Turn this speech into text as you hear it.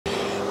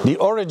The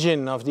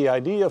origin of the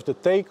idea of the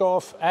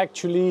TakeOff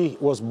actually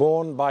was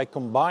born by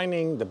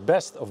combining the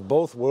best of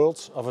both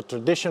worlds of a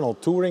traditional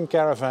touring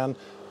caravan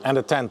and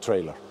a tent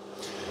trailer.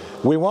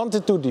 We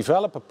wanted to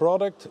develop a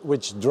product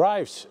which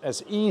drives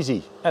as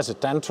easy as a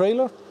tent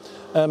trailer,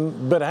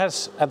 but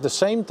has at the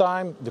same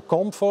time the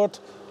comfort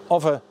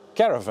of a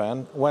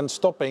caravan when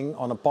stopping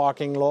on a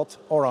parking lot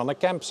or on a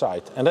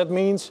campsite. And that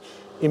means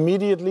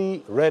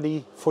immediately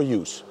ready for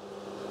use.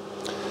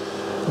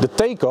 The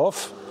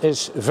TakeOff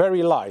is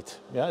very light.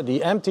 Yeah?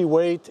 The empty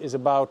weight is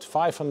about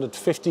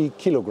 550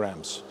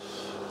 kilograms.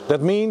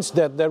 That means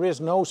that there is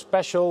no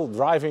special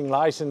driving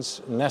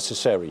license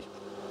necessary.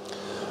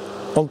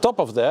 On top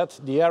of that,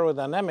 the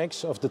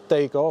aerodynamics of the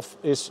TakeOff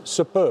is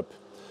superb.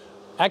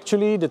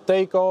 Actually, the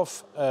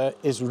TakeOff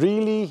is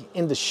really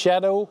in the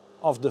shadow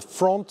of the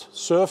front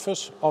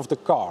surface of the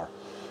car,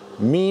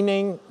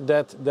 meaning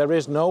that there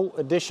is no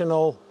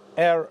additional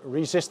air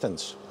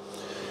resistance.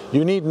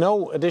 You need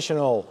no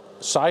additional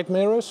side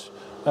mirrors,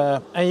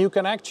 and you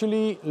can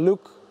actually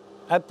look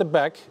at the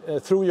back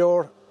through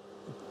your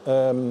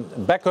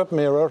backup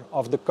mirror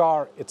of the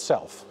car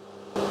itself.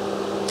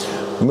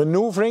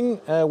 Maneuvering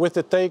with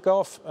the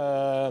TakeOff,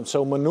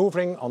 so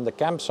maneuvering on the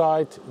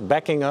campsite,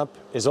 backing up,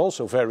 is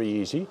also very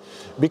easy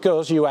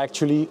because you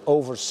actually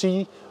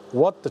oversee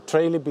what the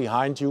trailer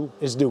behind you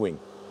is doing.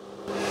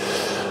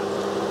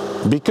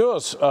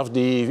 Because of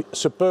the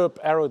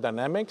superb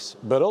aerodynamics,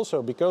 but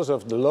also because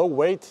of the low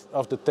weight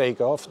of the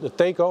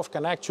TakeOff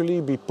can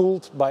actually be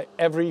pulled by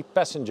every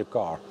passenger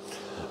car.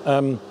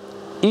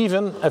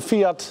 Even a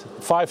Fiat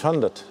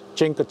 500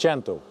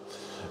 Cinquecento.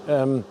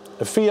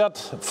 A Fiat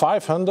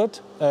 500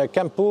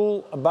 can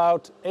pull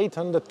about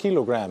 800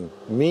 kilograms,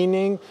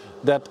 meaning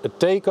that a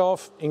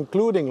TakeOff,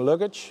 including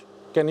luggage,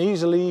 can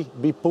easily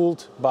be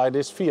pulled by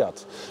this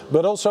Fiat.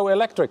 But also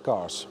electric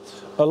cars.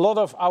 A lot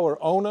of our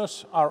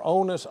owners are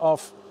owners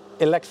of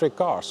electric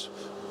cars.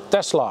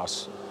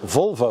 Teslas,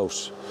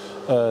 Volvos,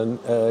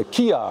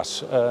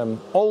 Kias,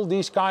 all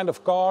these kind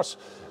of cars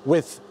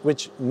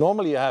which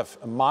normally have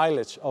a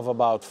mileage of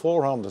about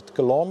 400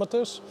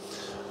 kilometers.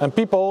 And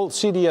people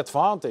see the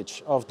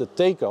advantage of the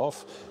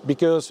TakeOff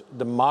because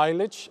the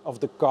mileage of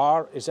the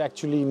car is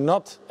actually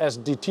not as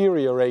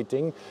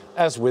deteriorating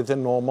as with a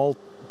normal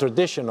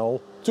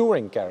traditional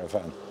touring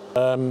caravan.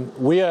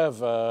 We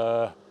have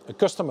a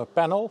customer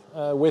panel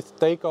with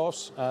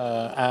TakeOffs,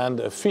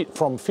 and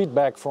from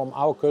feedback from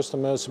our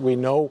customers we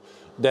know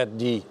that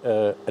the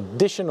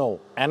additional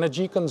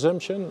energy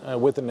consumption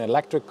with an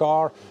electric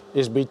car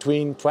is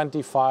between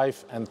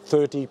 25 and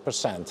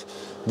 30%.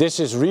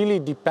 This is really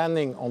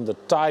depending on the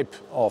type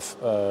of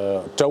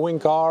towing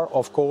car,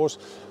 of course,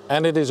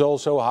 and it is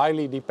also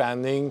highly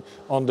depending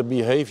on the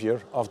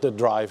behavior of the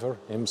driver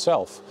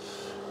himself.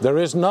 There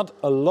is not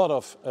a lot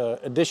of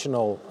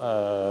additional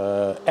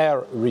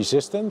air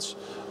resistance.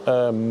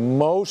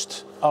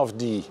 Most of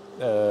the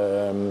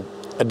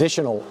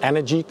additional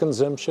energy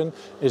consumption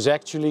is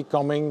actually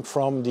coming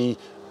from the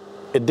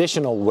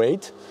additional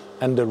weight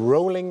and the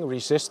rolling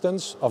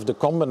resistance of the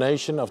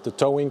combination of the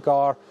towing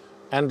car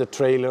and the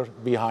trailer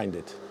behind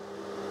it.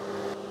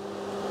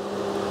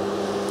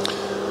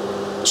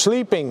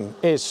 Sleeping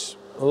is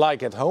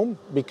like at home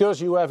because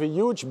you have a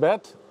huge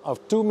bed of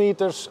 2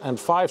 meters and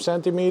 5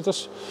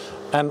 centimeters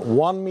and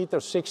 1.60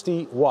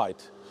 meters wide.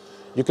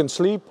 You can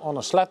sleep on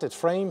a slatted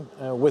frame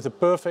with a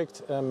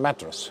perfect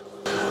mattress.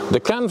 The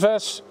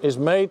canvas is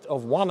made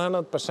of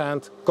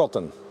 100%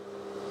 cotton.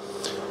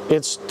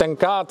 It's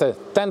tenkate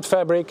tent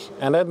fabric,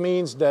 and that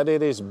means that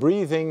it is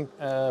breathing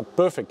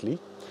perfectly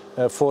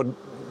for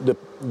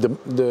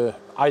the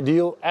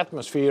ideal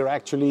atmosphere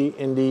actually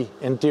in the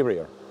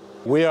interior.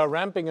 We are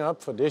ramping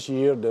up for this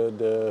year.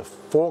 The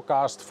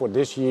forecast for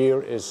this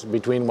year is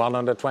between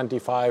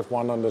 125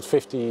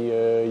 150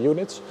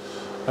 units.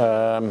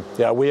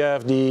 We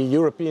have the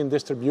European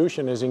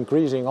distribution is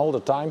increasing all the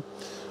time,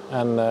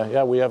 and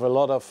we have a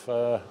lot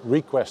of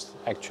requests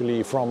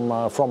actually from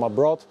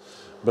abroad.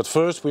 But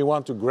first we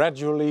want to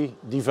gradually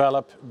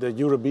develop the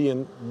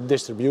European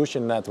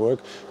distribution network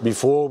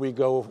before we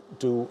go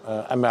to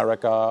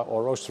America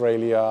or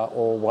Australia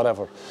or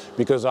whatever,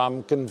 because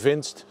I'm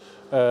convinced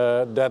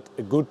that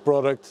a good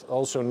product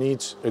also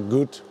needs a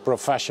good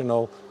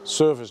professional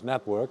service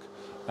network,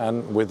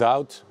 and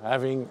without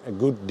having a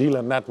good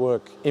dealer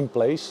network in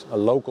place, a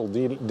local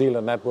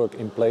dealer network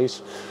in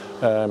place,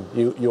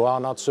 you are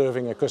not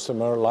serving a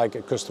customer like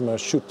a customer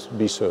should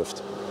be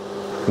served.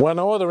 When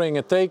ordering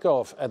a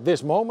TakeOff at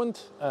this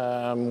moment,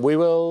 we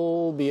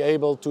will be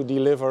able to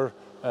deliver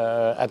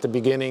at the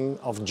beginning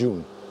of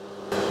June.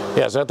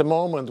 Yes, at the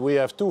moment we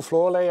have 2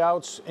 floor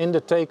layouts in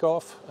the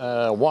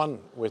TakeOff, one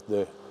with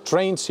the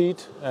train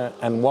seat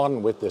and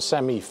one with the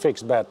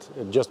semi-fixed bed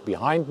just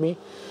behind me.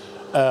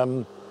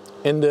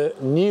 In the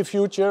near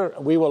future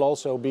we will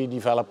also be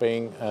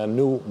developing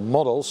new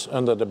models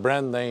under the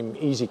brand name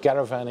Easy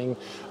Caravanning,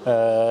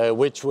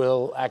 which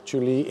will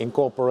actually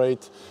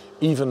incorporate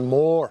even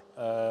more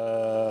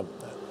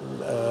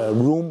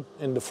room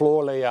in the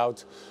floor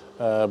layout,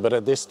 but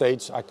at this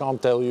stage I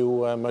can't tell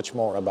you much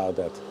more about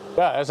that.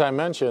 Yeah, as I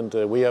mentioned,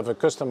 we have a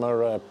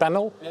customer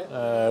panel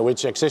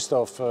which exists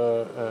of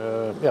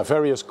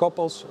various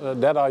couples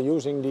that are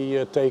using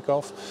the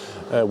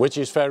TakeOff, which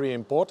is very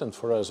important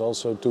for us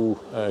also to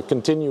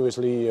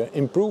continuously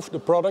improve the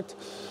product.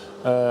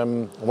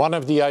 One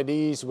of the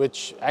ideas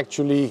which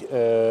actually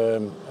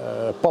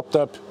popped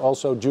up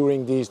also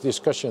during these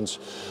discussions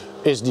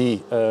is the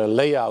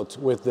layout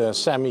with the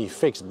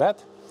semi-fixed bed.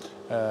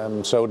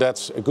 So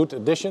that's a good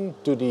addition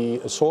to the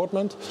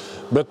assortment,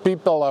 but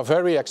people are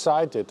very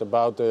excited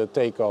about the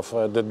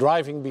TakeOff. The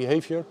driving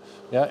behavior,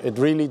 it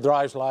really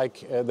drives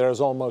like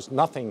there's almost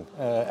nothing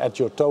at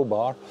your tow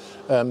bar,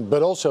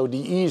 but also the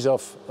ease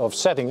of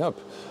setting up.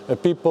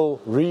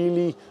 People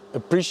really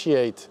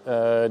appreciate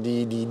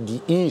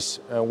the ease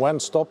when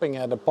stopping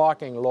at a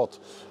parking lot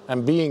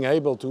and being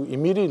able to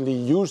immediately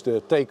use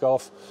the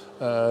TakeOff,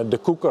 the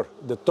cooker,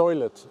 the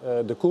toilet,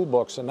 the cool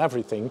box and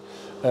everything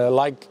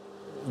like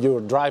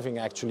you're driving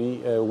actually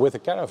with a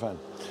caravan.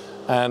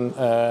 And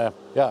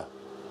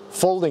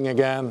folding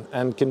again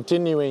and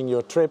continuing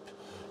your trip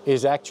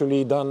is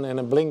actually done in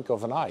a blink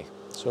of an eye.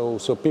 So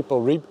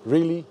people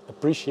really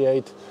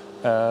appreciate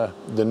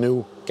the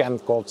new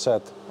camcord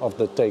set of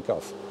the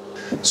TakeOff.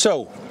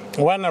 So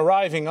when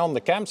arriving on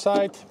the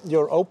campsite,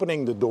 you're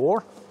opening the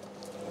door,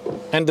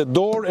 and the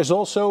door is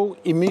also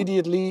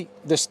immediately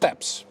the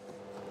steps.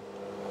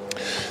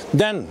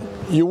 Then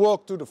you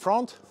walk to the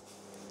front.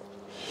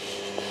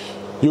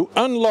 You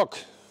unlock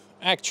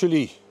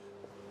actually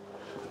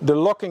the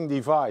locking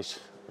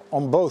device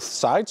on both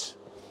sides.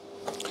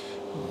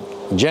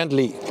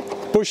 Gently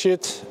push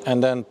it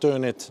and then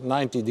turn it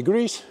 90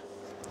 degrees.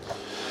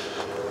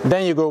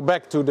 Then you go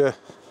back to the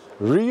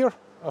rear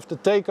of the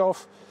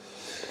TakeOff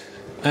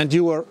and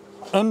you are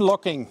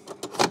unlocking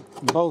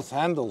both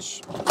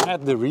handles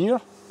at the rear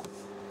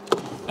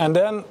and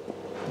then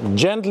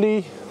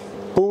gently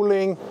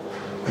pulling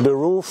the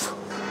roof.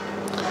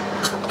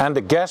 And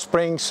the gas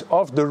springs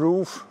of the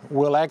roof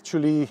will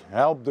actually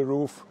help the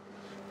roof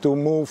to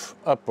move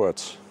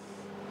upwards.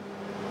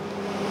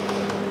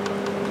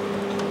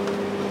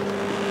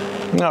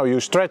 Now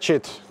you stretch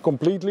it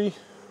completely,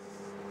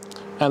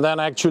 and then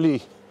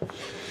actually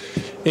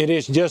it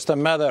is just a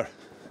matter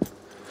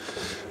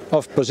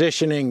of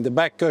positioning the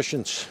back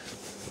cushions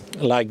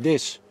like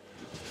this,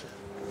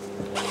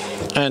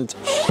 and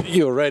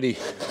you're ready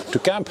to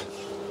camp.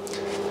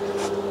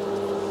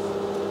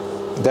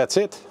 That's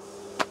it.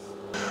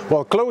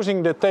 Well,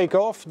 closing the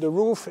TakeOff, the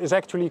roof is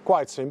actually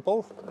quite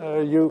simple.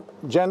 You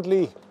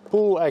gently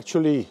pull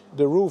actually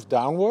the roof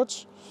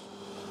downwards.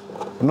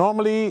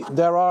 Normally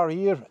there are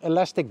here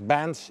elastic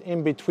bands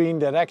in between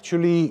that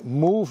actually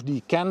move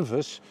the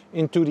canvas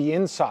into the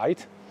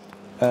inside.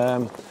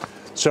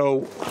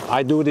 So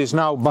I do this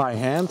now by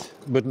hand,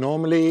 but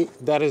normally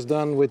that is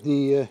done with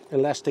the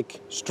elastic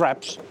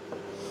straps.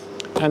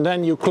 And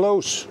then you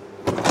close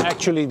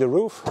actually the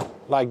roof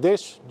like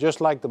this,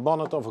 just like the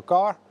bonnet of a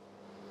car.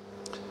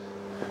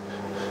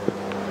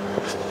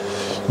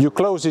 You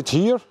close it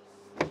here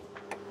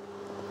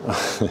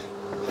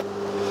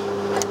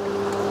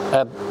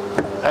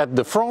at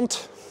the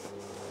front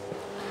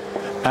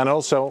and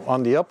also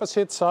on the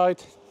opposite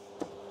side,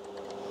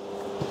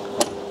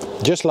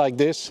 just like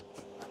this,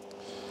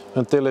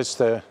 until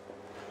it's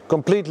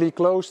completely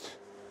closed,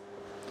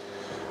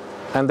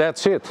 and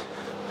that's it.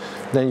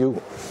 Then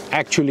you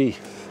actually,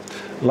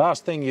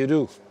 last thing you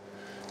do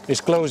is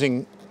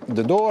closing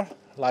the door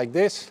like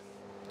this,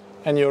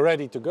 and you're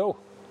ready to go.